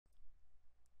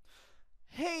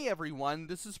everyone,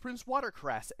 this is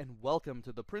PrinceWatercress, and welcome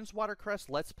to the PrinceWatercress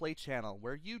Let's Play channel,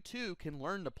 where you too can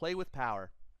learn to play with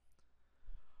power.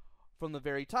 From the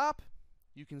very top,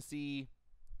 you can see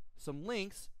some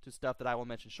links to stuff that I will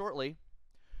mention shortly.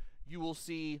 You will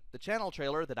see the channel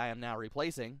trailer that I am now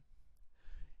replacing.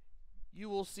 You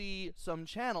will see some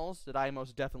channels that I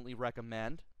most definitely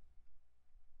recommend.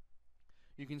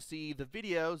 You can see the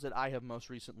videos that I have most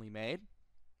recently made.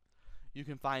 You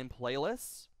can find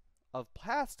playlists of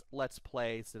past Let's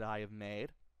Plays that I have made.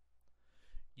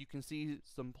 You can see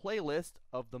some playlists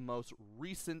of the most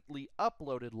recently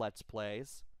uploaded Let's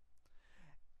Plays.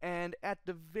 And at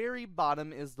the very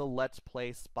bottom is the Let's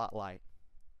Play Spotlight,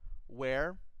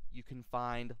 where you can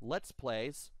find Let's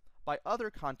Plays by other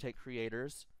content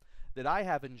creators that I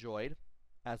have enjoyed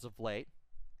as of late,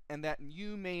 and that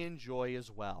you may enjoy as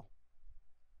well.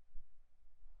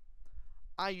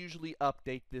 I usually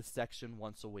update this section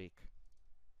once a week.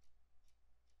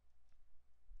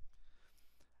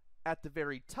 At the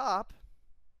very top,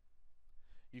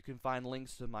 you can find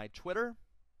links to my Twitter,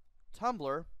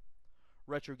 Tumblr,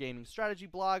 retro gaming strategy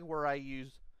blog, where I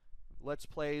use Let's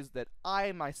Plays that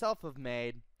I myself have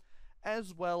made,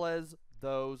 as well as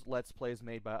those Let's Plays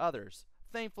made by others.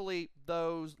 Thankfully,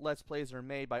 those Let's Plays that are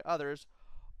made by others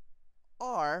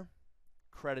are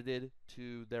credited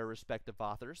to their respective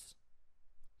authors.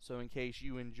 So in case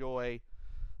you enjoy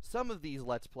some of these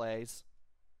Let's Plays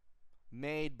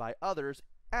made by others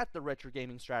at the Retro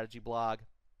Gaming Strategy blog,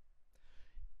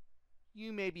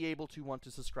 you may be able to want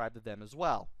to subscribe to them as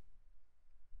well.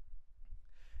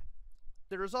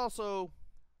 There is also,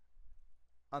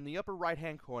 on the upper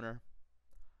right-hand corner,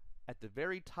 at the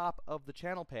very top of the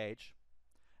channel page,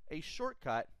 a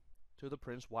shortcut to the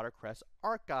PrinceWatercress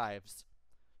Archives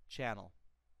channel.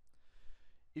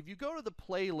 If you go to the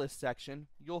playlist section,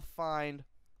 you'll find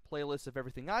playlists of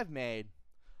everything I've made,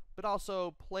 but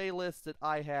also playlists that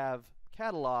I have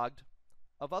cataloged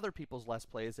of other people's Let's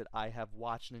Plays that I have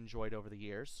watched and enjoyed over the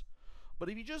years. But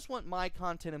if you just want my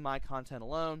content and my content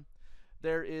alone,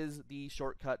 there is the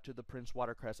shortcut to the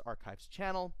PrinceWatercress Archives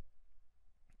channel.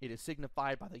 It is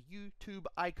signified by the YouTube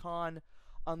icon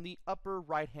on the upper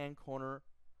right-hand corner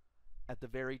at the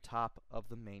very top of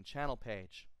the main channel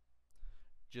page.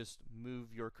 Just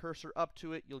move your cursor up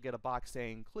to it, you'll get a box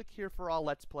saying, "Click here for all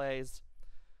Let's Plays."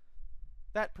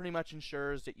 That pretty much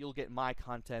ensures that you'll get my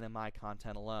content and my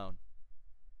content alone,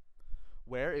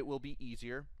 where it will be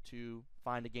easier to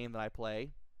find a game that I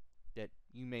play that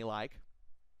you may like,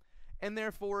 and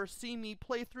therefore see me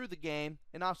play through the game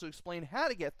and also explain how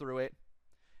to get through it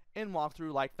in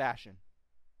walkthrough-like fashion,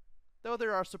 though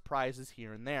there are surprises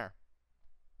here and there.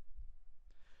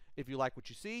 If you like what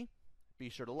you see, be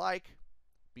sure to like,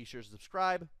 be sure to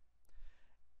subscribe,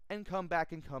 and come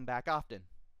back often.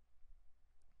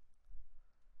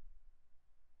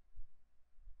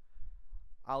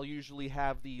 I'll usually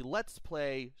have the Let's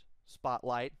Play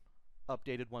Spotlight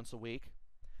updated once a week,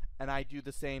 and I do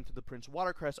the same to the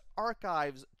PrinceWatercress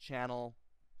Archives channel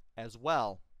as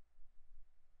well.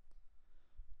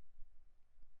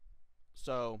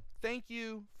 So, thank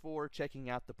you for checking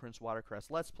out the PrinceWatercress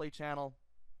Let's Play channel.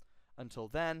 Until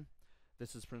then,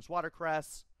 this is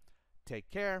PrinceWatercress. Take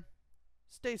care,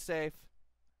 stay safe,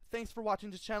 thanks for watching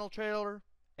this channel trailer,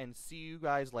 and see you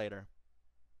guys later.